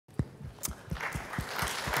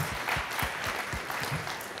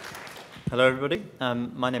Hello, everybody.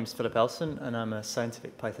 My name is Phillip Elson, and I'm a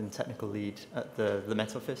scientific Python technical lead at the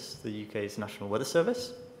Met Office, the UK's National Weather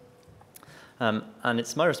Service. And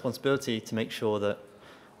it's my responsibility to make sure that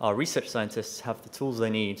our research scientists have the tools they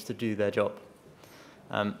need to do their job.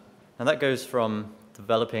 And that goes from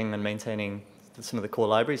developing and maintaining some of the core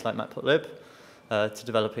libraries like matplotlib, to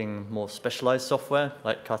developing more specialized software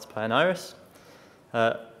like SciPy and Iris.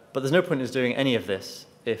 But there's no point in us doing any of this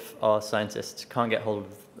if our scientists can't get hold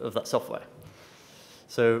of that software.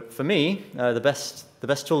 So for me, the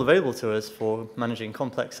best tool available to us for managing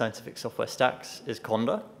complex scientific software stacks is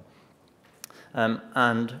Conda.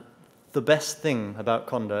 And the best thing about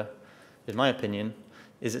Conda, in my opinion,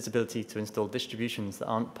 is its ability to install distributions that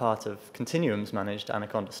aren't part of Continuum's managed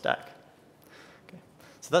Anaconda stack. Okay.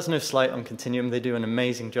 So that's no slight on Continuum. They do an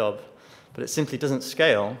amazing job, but it simply doesn't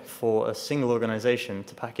scale for a single organization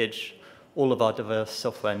to package all of our diverse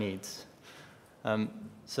software needs.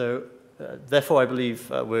 Therefore, I believe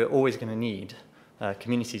we're always going to need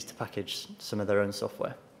communities to package some of their own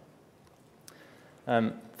software.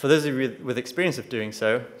 For those of you with experience of doing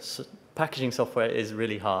so, packaging software is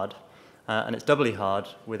really hard, and it's doubly hard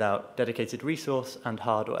without dedicated resource and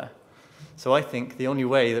hardware. So I think the only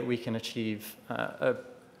way that we can achieve a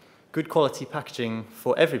good quality packaging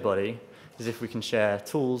for everybody is if we can share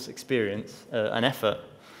tools, experience, and effort.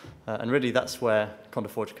 And really, that's where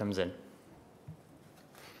conda-forge comes in.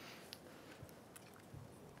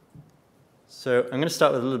 So I'm going to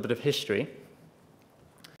start with a little bit of history.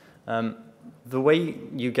 The way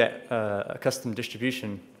you get a custom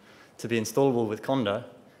distribution to be installable with Conda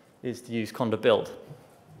is to use conda build.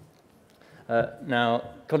 Now,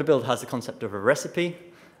 conda build has the concept of a recipe,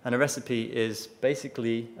 and a recipe is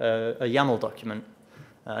basically a YAML document.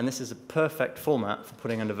 And this is a perfect format for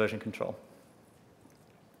putting under version control.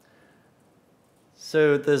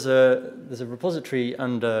 So there's a repository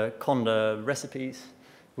under conda recipes,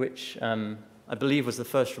 which I believe was the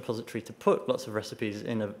first repository to put lots of recipes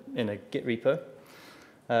in a Git repo.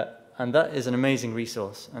 And that is an amazing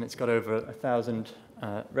resource, and it's got over 1,000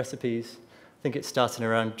 recipes. I think it started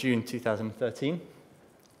around June 2013.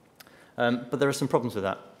 But there are some problems with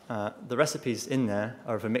that. The recipes in there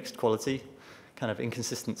are of a mixed quality, kind of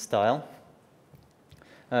inconsistent style.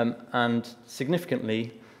 And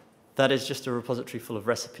significantly, that is just a repository full of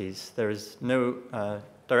recipes. There is no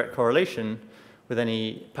direct correlation with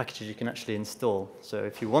any packages you can actually install. So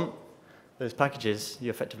if you want those packages, you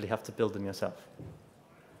effectively have to build them yourself.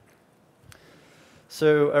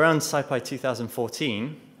 So around SciPy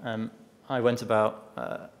 2014, I went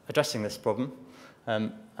about addressing this problem,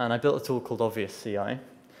 and I built a tool called Obvious CI,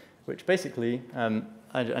 which basically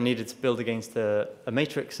I needed to build against a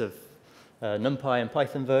matrix of NumPy and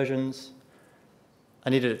Python versions. I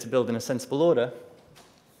needed it to build in a sensible order,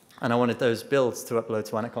 and I wanted those builds to upload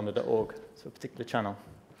to anaconda.org, so a particular channel.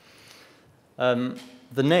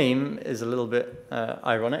 The name is a little bit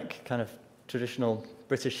ironic, kind of traditional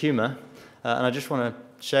British humor, and I just want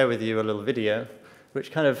to share with you a little video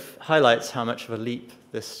which kind of highlights how much of a leap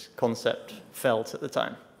this concept felt at the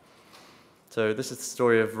time. So this is the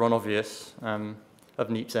story of Ron Obvious of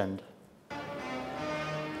Neep's End.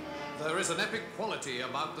 There is an epic quality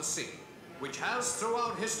about the sea, which has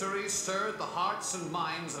throughout history stirred the hearts and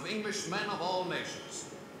minds of Englishmen of all nations.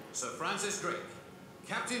 Sir Francis Drake,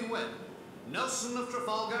 Captain Webb, Nelson of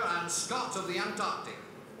Trafalgar, and Scott of the Antarctic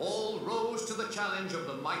all rose to the challenge of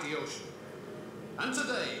the mighty ocean. And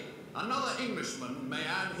today, another Englishman may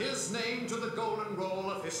add his name to the golden roll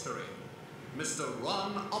of history, Mr.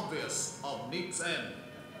 Ron Obvious of Neep's End.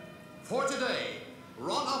 For today,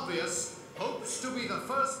 Ron Obvious hopes to be the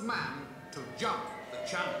first man to jump the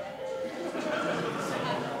channel.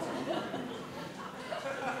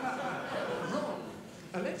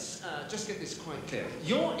 Ron, let's just get this quite clear.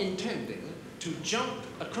 You're intending to jump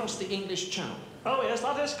across the English Channel? Oh, yes,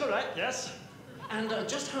 that is correct, yes. And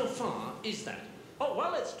just how far is that? Oh,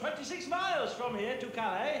 well, it's 26 miles from here to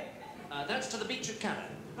Calais. That's to the beach at Calais.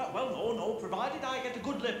 Oh, well, no, provided I get a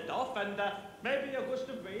good lift off and maybe a gust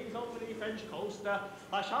of breeze over the French coast,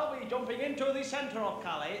 I shall be jumping into the centre of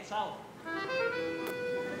Calais itself.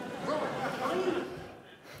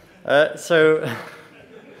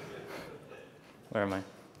 Where am I?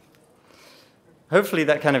 Hopefully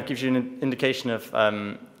that kind of gives you an indication of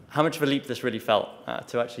how much of a leap this really felt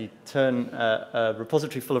to actually turn a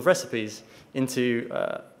repository full of recipes into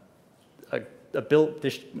a built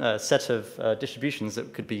set of distributions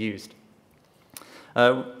that could be used.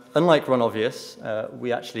 Unlike Ron Obvious,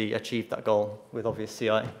 we actually achieved that goal with Obvious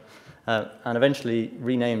CI, and eventually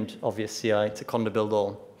renamed Obvious CI to Conda Build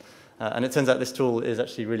All. And it turns out this tool is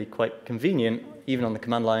actually really quite convenient, even on the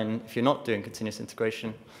command line, if you're not doing continuous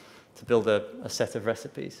integration, to build a set of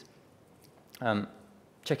recipes.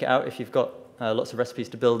 Check it out if you've got lots of recipes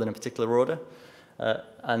to build in a particular order.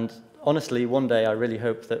 And honestly, one day I really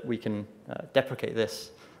hope that we can deprecate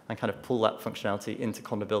this and kind of pull that functionality into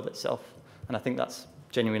Conda Build itself. And I think that's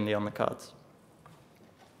genuinely on the cards.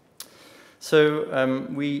 So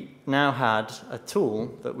we now had a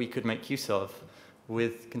tool that we could make use of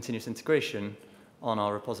with continuous integration on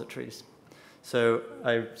our repositories. So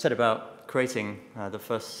I set about creating the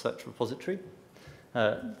first such repository.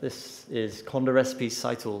 This is Conda Recipes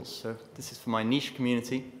SciTools. So this is for my niche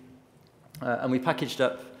community. And we packaged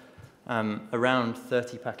up around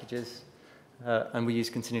 30 packages, and we use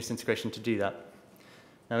continuous integration to do that.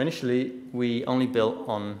 Now, initially, we only built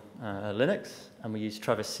on Linux, and we used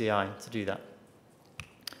Travis CI to do that.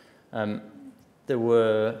 There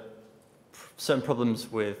were certain problems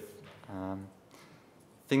with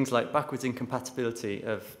things like backwards incompatibility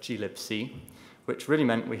of glibc, which really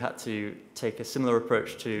meant we had to take a similar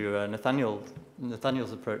approach to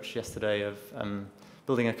Nathaniel's approach yesterday of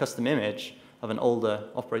building a custom image of an older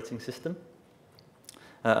operating system.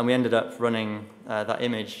 And we ended up running that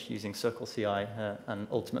image using Circle CI and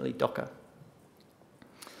ultimately Docker.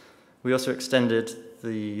 We also extended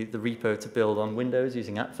the repo to build on Windows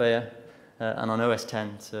using AppVeyor and on OS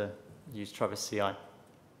X to use Travis CI.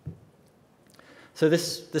 So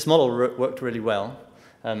this model worked really well,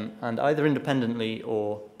 and either independently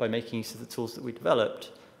or by making use of the tools that we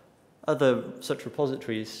developed, other such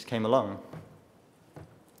repositories came along.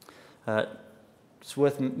 It's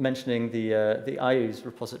worth mentioning the IU's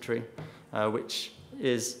repository, which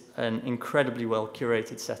is an incredibly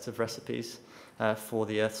well-curated set of recipes for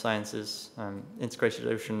the Earth Sciences Integrated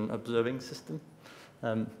Ocean Observing System.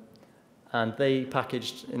 And they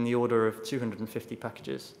packaged in the order of 250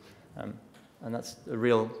 packages. And that's a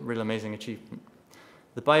real amazing achievement.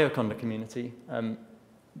 The Bioconda community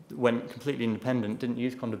went completely independent, didn't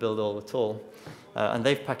use Conda Build all at all, and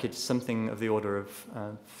they've packaged something of the order of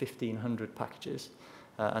 1,500 packages.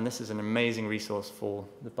 And this is an amazing resource for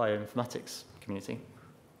the bioinformatics community.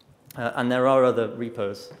 And there are other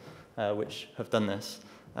repos which have done this,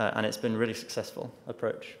 and it's been a really successful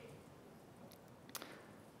approach.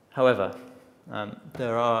 However,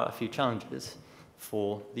 there are a few challenges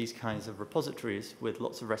for these kinds of repositories with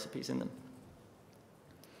lots of recipes in them.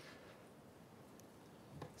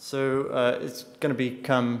 So it's going to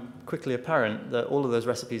become quickly apparent that all of those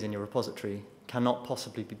recipes in your repository cannot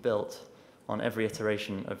possibly be built on every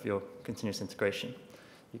iteration of your continuous integration.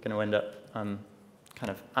 You're going to end up kind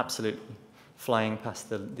of absolutely flying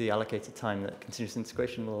past the allocated time that continuous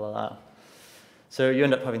integration will allow. So you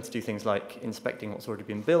end up having to do things like inspecting what's already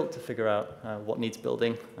been built to figure out what needs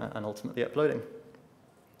building and ultimately uploading.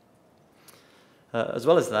 As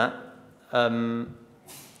well as that,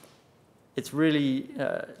 it's really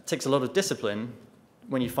takes a lot of discipline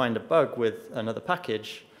when you find a bug with another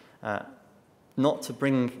package not to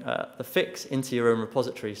bring the fix into your own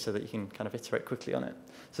repository so that you can kind of iterate quickly on it.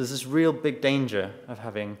 So there's this real big danger of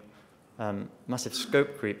having massive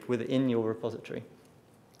scope creep within your repository.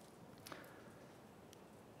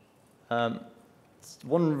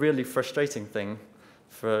 One really frustrating thing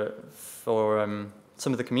for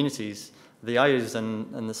some of the communities, the IUs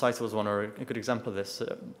and the SciTools one are a good example of this.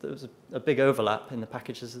 There was a big overlap in the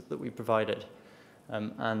packages that we provided.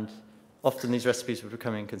 And often these recipes would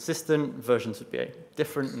become inconsistent, versions would be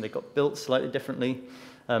different, and they got built slightly differently.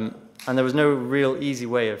 And there was no real easy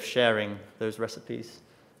way of sharing those recipes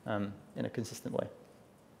in a consistent way.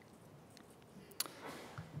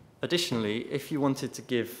 Additionally, if you wanted to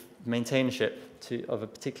give maintainership of a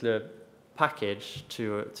particular package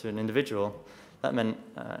to an individual, that meant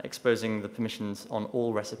exposing the permissions on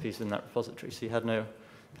all recipes in that repository. So you had no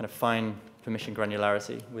kind of fine permission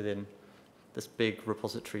granularity within this big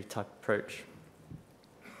repository type approach.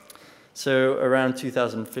 So around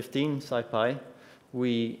 2015, SciPy,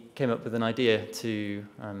 we came up with an idea to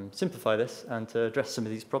simplify this and to address some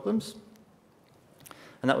of these problems.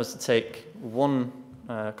 And that was to take one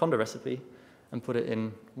Conda recipe and put it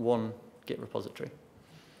in one Git repository.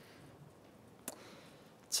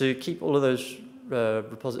 To keep all of those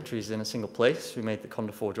repositories in a single place, we made the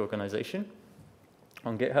conda-forge organization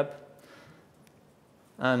on GitHub.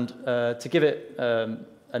 And to give it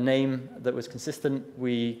a name that was consistent,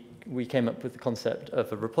 we came up with the concept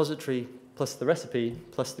of a repository plus the recipe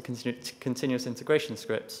plus the continuous integration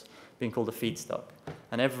scripts being called a feedstock.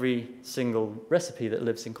 And every single recipe that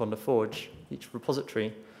lives in conda-forge, each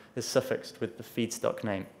repository, is suffixed with the feedstock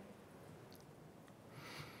name.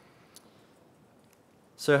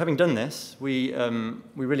 So having done this, we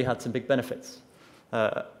really had some big benefits.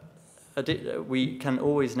 we can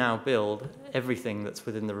always now build everything that's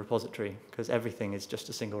within the repository, because everything is just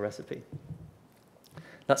a single recipe.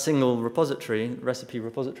 That single repository, recipe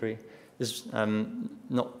repository, is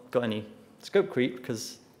not got any scope creep,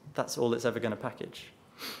 because that's all it's ever going to package.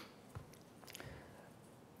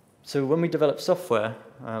 So when we develop software,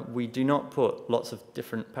 we do not put lots of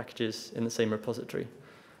different packages in the same repository.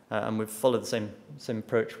 And we've followed the same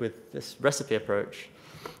approach with this recipe approach.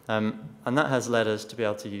 And that has led us to be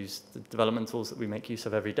able to use the development tools that we make use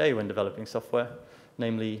of every day when developing software,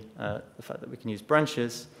 namely the fact that we can use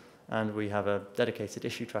branches, and we have a dedicated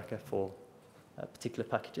issue tracker for particular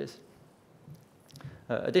packages.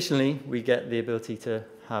 Additionally, we get the ability to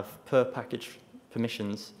have per package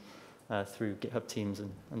permissions through GitHub Teams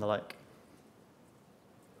and the like.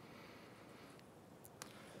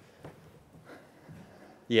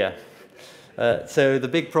 Yeah. So the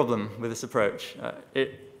big problem with this approach,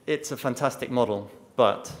 it's a fantastic model,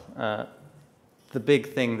 but the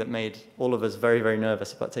big thing that made all of us very, very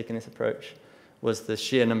nervous about taking this approach was the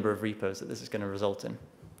sheer number of repos that this is going to result in.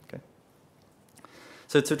 Okay.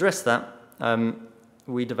 So to address that,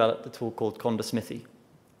 we developed a tool called conda-smithy,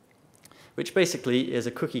 which basically is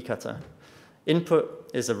a cookie cutter. Input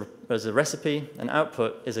is a recipe, and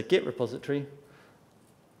output is a Git repository,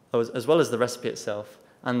 as well as the recipe itself,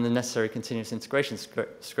 and the necessary continuous integration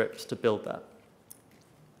scripts to build that.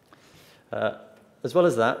 As well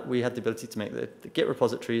as that, we had the ability to make the Git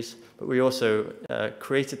repositories, but we also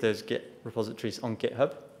created those Git repositories on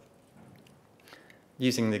GitHub,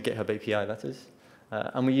 using the GitHub API, that is.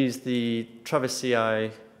 And we used the Travis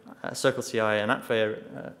CI, Circle CI, and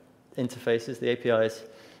AppFair interfaces, the APIs,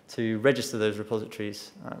 to register those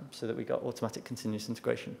repositories so that we got automatic continuous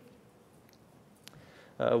integration.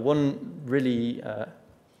 One really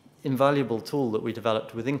invaluable tool that we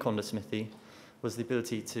developed within conda-smithy was the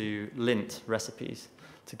ability to lint recipes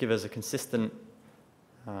to give us a consistent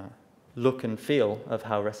look and feel of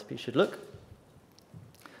how recipes should look.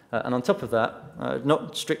 And on top of that,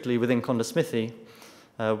 not strictly within conda-smithy,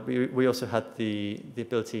 we also had the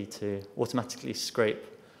ability to automatically scrape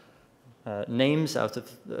names out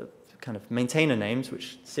of the kind of maintainer names,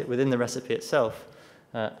 which sit within the recipe itself,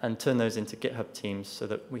 and turn those into GitHub teams so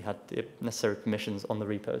that we had the necessary permissions on the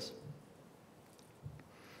repos.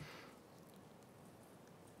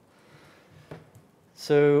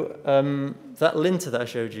 So that linter that I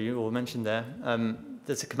showed you, or mentioned there,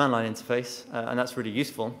 there's a command line interface, and that's really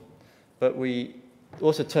useful. But we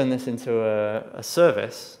also turn this into a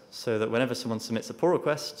service so that whenever someone submits a pull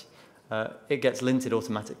request, it gets linted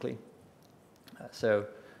automatically. So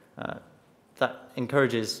that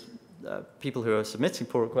encourages people who are submitting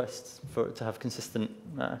pull requests to have consistent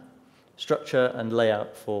structure and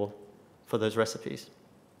layout for those recipes.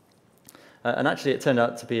 And actually, it turned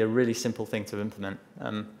out to be a really simple thing to implement.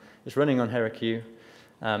 It's running on HeraQ,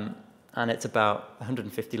 and it's about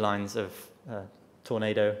 150 lines of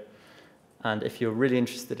Tornado. And if you're really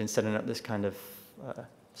interested in setting up this kind of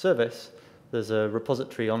service, there's a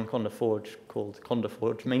repository on conda-forge called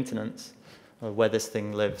conda-forge maintenance, where this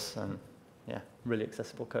thing lives, and yeah, really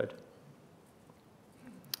accessible code.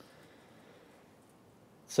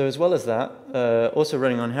 So as well as that, also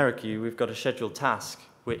running on HeraQ, we've got a scheduled task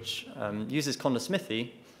which uses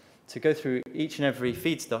conda-smithy to go through each and every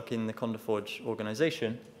feedstock in the conda-forge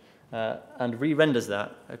organization and re-renders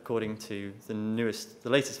that according to the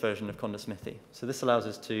latest version of conda-smithy. So this allows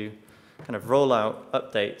us to kind of roll out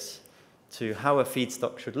updates to how a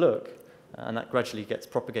feedstock should look, and that gradually gets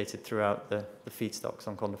propagated throughout the feedstocks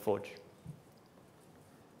on conda-forge.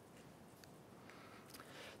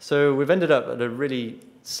 So we've ended up at a really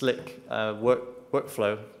slick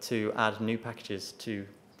workflow to add new packages to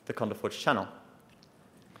the conda-forge channel.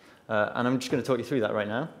 And I'm just going to talk you through that right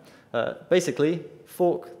now. Basically,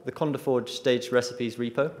 fork the conda-forge staged recipes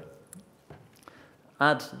repo,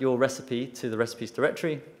 add your recipe to the recipes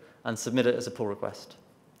directory, and submit it as a pull request.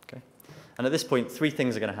 Okay? And at this point, three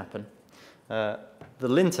things are going to happen. The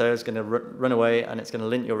linter is going to run away, and it's going to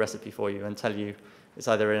lint your recipe for you and tell you it's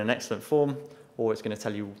either in an excellent form, or it's going to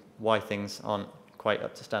tell you why things aren't quite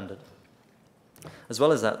up to standard. As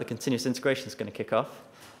well as that, the continuous integration is going to kick off,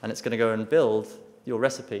 and it's going to go and build your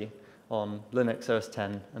recipe on Linux, OS X,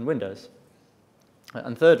 and Windows.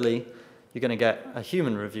 And thirdly, you're going to get a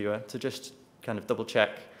human reviewer to just kind of double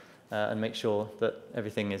check and make sure that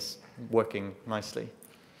everything is working nicely.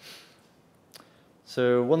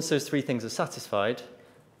 So once those three things are satisfied,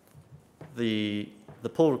 the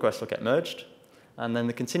pull request will get merged, and then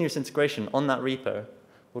the continuous integration on that repo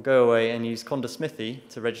will go away and use conda-smithy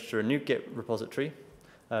to register a new Git repository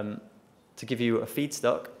to give you a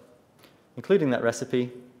feedstock, including that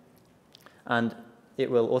recipe, and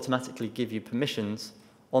it will automatically give you permissions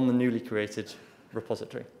on the newly created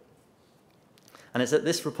repository. And it's at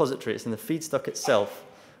this repository, it's in the feedstock itself,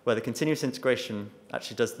 where the continuous integration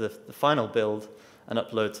actually does the final build and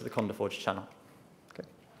upload to the conda-forge channel. Okay.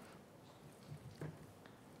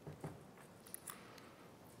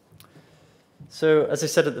 So as I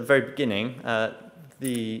said at the very beginning,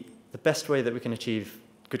 the best way that we can achieve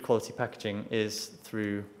good quality packaging is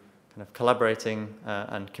through kind of collaborating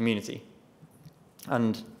and community.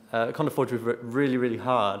 And at conda-forge, we've worked really, really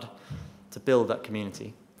hard to build that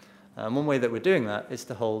community. One way that we're doing that is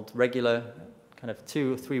to hold regular, kind of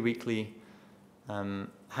 2 or 3 weekly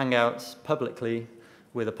hangouts publicly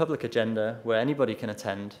with a public agenda where anybody can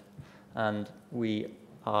attend, and we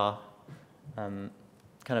are kind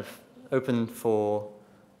of open for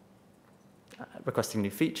requesting new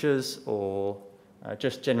features or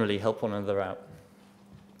just generally help one another out.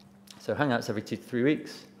 So hangouts every 2 to 3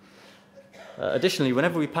 weeks. Additionally,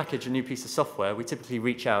 whenever we package a new piece of software, we typically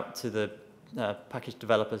reach out to the package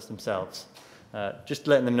developers themselves, just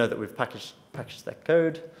letting them know that we've packaged their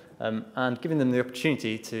code and giving them the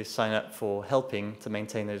opportunity to sign up for helping to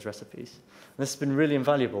maintain those recipes. And this has been really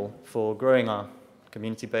invaluable for growing our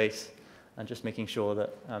community base and just making sure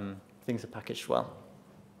that things are packaged well.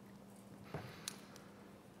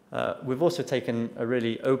 We've also taken a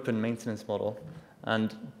really open maintenance model,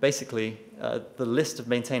 and basically the list of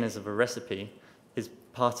maintainers of a recipe is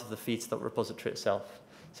part of the feedstock repository itself.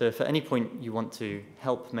 So if at any point you want to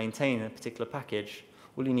help maintain a particular package,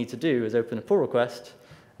 all you need to do is open a pull request,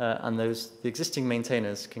 and the existing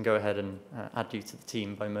maintainers can go ahead and add you to the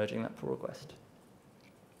team by merging that pull request.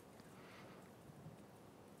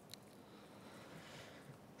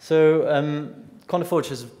 So conda-forge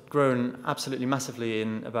has grown absolutely massively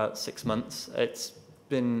in about 6 months. It's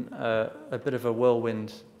been a bit of a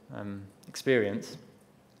whirlwind experience.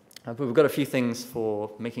 But we've got a few things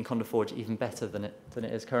for making conda-forge even better than it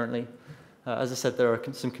is currently. As I said, there are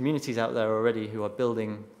some communities out there already who are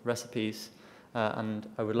building recipes, and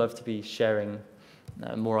I would love to be sharing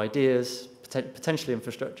more ideas, potentially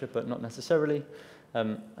infrastructure, but not necessarily,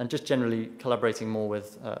 and just generally collaborating more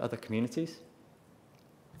with other communities.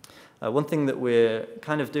 One thing that we're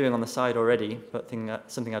kind of doing on the side already, but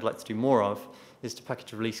something I'd like to do more of, is to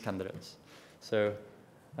package release candidates. So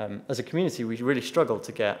as a community, we really struggle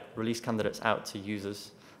to get release candidates out to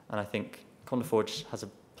users, and I think conda-forge has a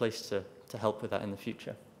place to help with that in the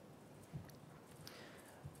future.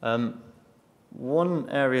 One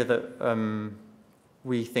area that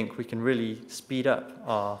we think we can really speed up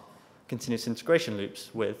our continuous integration loops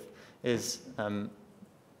with is,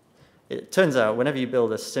 it turns out whenever you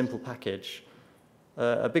build a simple package,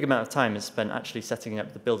 a big amount of time is spent actually setting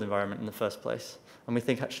up the build environment in the first place. And we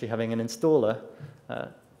think actually having an installer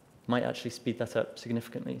might actually speed that up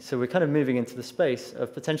significantly. So we're kind of moving into the space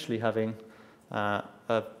of potentially having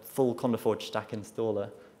a full conda-forge stack installer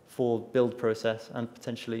for build process and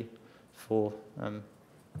potentially for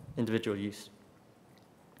individual use.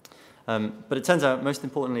 But it turns out, most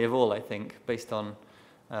importantly of all, I think, based on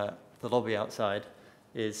the lobby outside,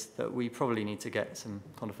 is that we probably need to get some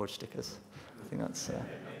conda-forge stickers. I think that's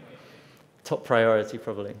top priority,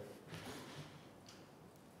 probably.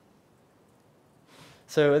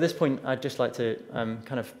 So at this point, I'd just like to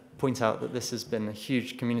kind of point out that this has been a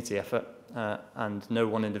huge community effort, and no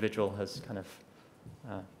one individual has kind of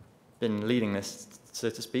been leading this, so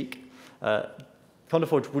to speak.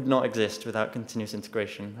 conda-forge would not exist without continuous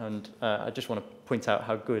integration, and I just want to point out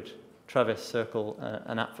how good Travis, Circle,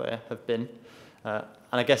 and Appware have been. And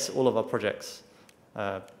I guess all of our projects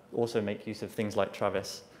also make use of things like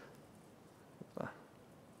Travis.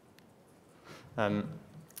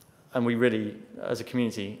 And we really, as a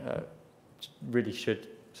community, really should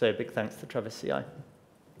say a big thanks to Travis CI.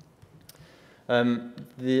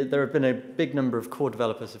 There have been a big number of core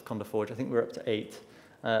developers of conda-forge. I think we're up to 8.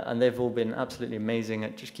 And they've all been absolutely amazing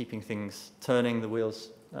at just keeping things turning, the wheels,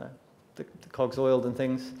 the cogs oiled and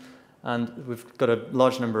things. And we've got a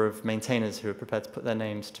large number of maintainers who are prepared to put their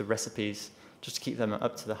names to recipes just to keep them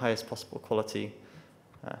up to the highest possible quality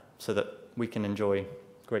so that we can enjoy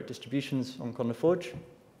great distributions on conda-forge.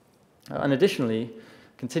 And additionally,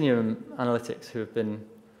 Continuum Analytics, who have been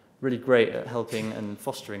really great at helping and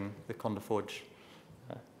fostering the conda-forge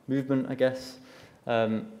movement, I guess.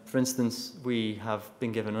 For instance, we have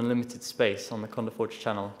been given unlimited space on the conda-forge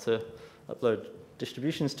channel to upload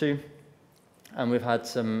distributions to, and we've had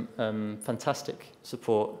some fantastic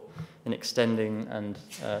support in extending and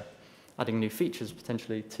adding new features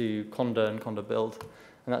potentially to Conda and Conda Build,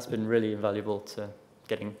 and that's been really invaluable to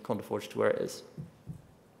getting conda-forge to where it is.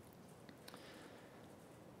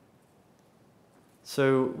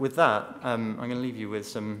 So with that, I'm going to leave you with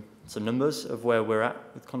some numbers of where we're at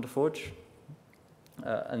with conda-forge.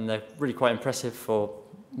 And they're really quite impressive for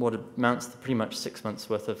what amounts to pretty much 6 months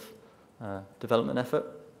worth of development effort.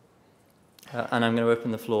 And I'm going to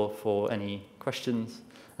open the floor for any questions,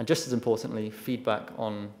 and just as importantly, feedback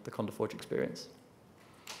on the conda-forge experience.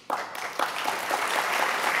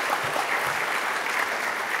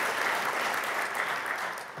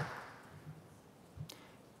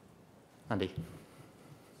 Andy.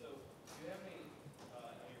 So, do you have any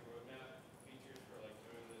roadmap features for like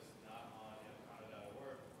doing this not on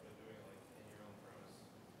conda.org, but doing it like in your own premise,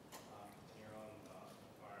 in your own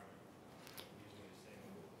environment, using the same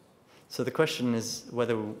tools? So the question is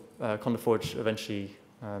whether conda-forge eventually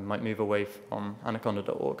might move away from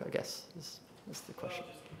anaconda.org, I guess, is the question.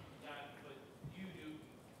 Well, just not, but you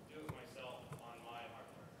do it myself on my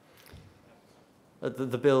hardware.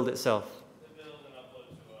 The build itself. The build and upload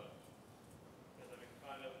to because I mean,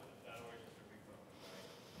 conda.org is just a repo.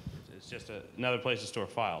 Right? It's just another place to store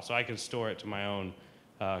files. So I can store it to my own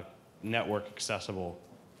network accessible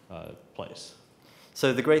place.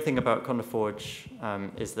 So the great thing about conda-forge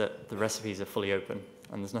is that the recipes are fully open,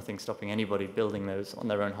 and there's nothing stopping anybody building those on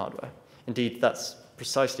their own hardware. Indeed, that's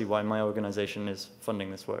precisely why my organization is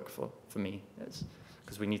funding this work for me,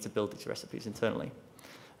 because we need to build these recipes internally.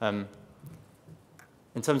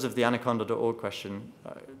 In terms of the anaconda.org question,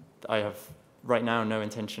 I have right now no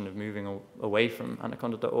intention of moving away from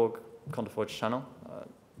anaconda.org conda-forge channel.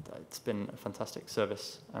 It's been a fantastic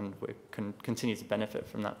service, and we can continue to benefit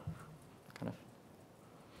from that kind of.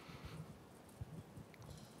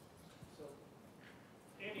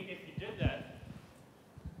 If you did that,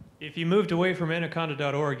 if you moved away from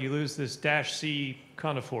anaconda.org, you lose this -c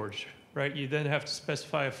conda-forge, right? You then have to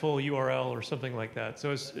specify a full URL or something like that.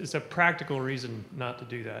 So it's a practical reason not to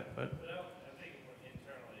do that. But I'm thinking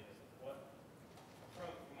internally, because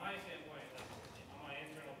from my standpoint, on my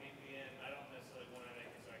internal VPN, I don't necessarily want to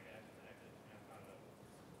make it so I can connect it to Anaconda.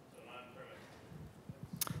 So on-premise.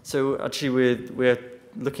 So actually, we're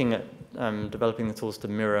looking at developing the tools to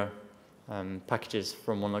mirror packages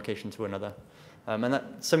from one location to another. And that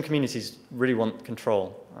some communities really want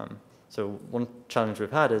control. So one challenge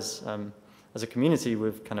we've had is, as a community,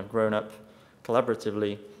 we've kind of grown up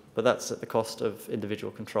collaboratively, but that's at the cost of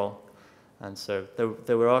individual control. And so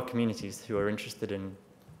there are communities who are interested in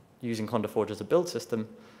using conda-forge as a build system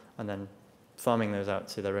and then farming those out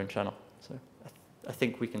to their own channel. So I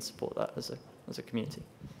think we can support that as a community.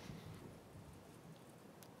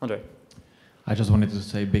 Andre. I just wanted to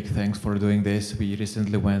say big thanks for doing this. We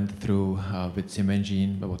recently went through with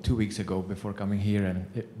SimEngine about 2 weeks ago before coming here, and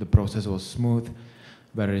the process was smooth,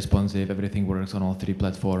 very responsive. Everything works on all 3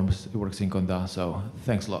 platforms. It works in Conda, so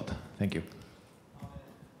thanks a lot. Thank you.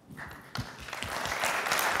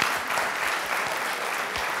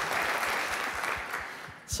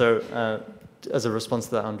 So as a response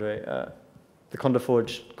to that, Andre, the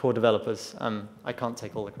conda-forge core developers, I can't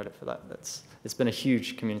take all the credit for that. It's been a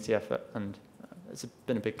huge community effort, and it's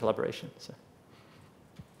been a big collaboration. So.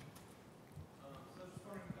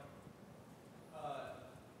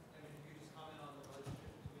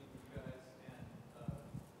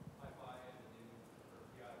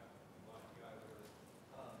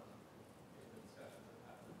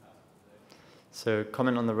 So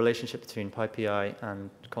comment on the relationship between PyPI and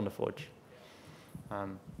conda-forge.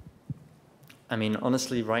 I mean,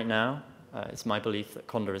 honestly, right now, it's my belief that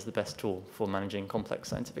Conda is the best tool for managing complex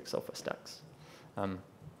scientific software stacks.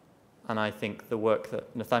 And I think the work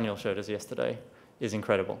that Nathaniel showed us yesterday is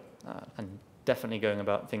incredible, and definitely going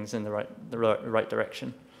about things in the right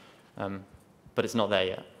direction. But it's not there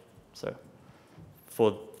yet. So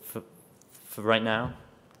for right now,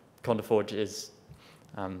 conda-forge is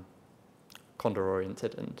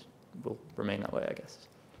Conda-oriented and will remain that way, I guess.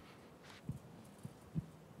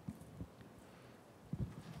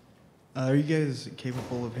 Are you guys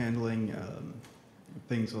capable of handling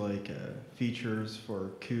things like features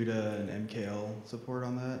for CUDA and MKL support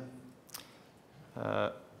on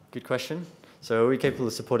that? Good question. So are we capable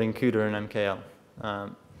of supporting CUDA and MKL?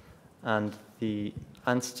 And the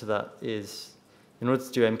answer to that is, in order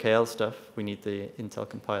to do MKL stuff, we need the Intel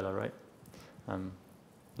compiler, right?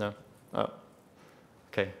 No? Oh,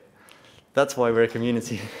 okay. That's why we're a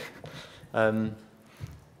community. Do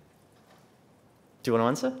you want to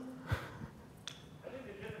answer?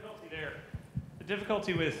 The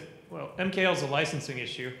difficulty with, well, MKL is a licensing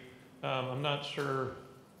issue. I'm not sure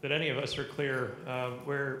that any of us are clear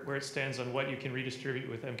where it stands on what you can redistribute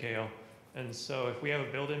with MKL. And so if we have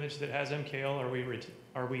a build image that has MKL,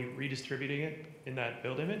 are we redistributing it in that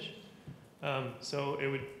build image? So it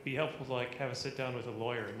would be helpful to like have a sit down with a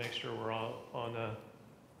lawyer and make sure we're all on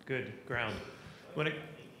good ground. When it, As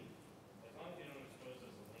long as you don't expose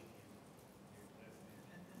us a link,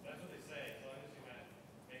 that's what they say. As long as you're not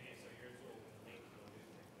making it so your tool can link to a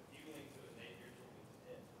newspaper. If you link to a name, your tool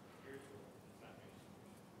is your tool. It's not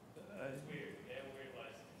your tool. It's weird. They have a weird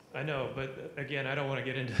license. I know, but again, I don't want to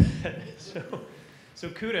get into that. So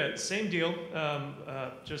CUDA, same deal,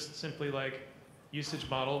 just simply like usage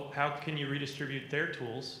model. How can you redistribute their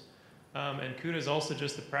tools? And CUDA is also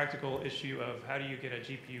just the practical issue of how do you get a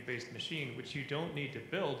GPU-based machine, which you don't need to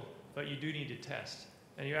build, but you do need to test.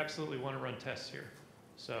 And you absolutely want to run tests here.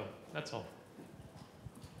 So that's all.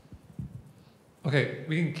 Okay,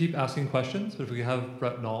 we can keep asking questions, but if we could have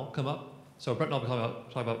Brett Knoll come up. So Brett Knoll will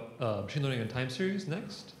talk about machine learning and time series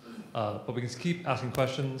next. But we can keep asking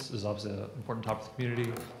questions. This is obviously an important topic for the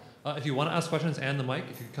community. If you want to ask questions and the mic,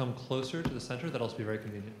 if you could come closer to the center, that'll also be very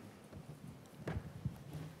convenient.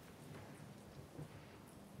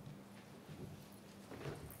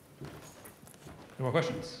 Any more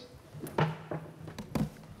questions?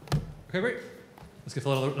 Okay, great. Let's give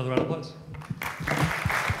Phil another round of applause.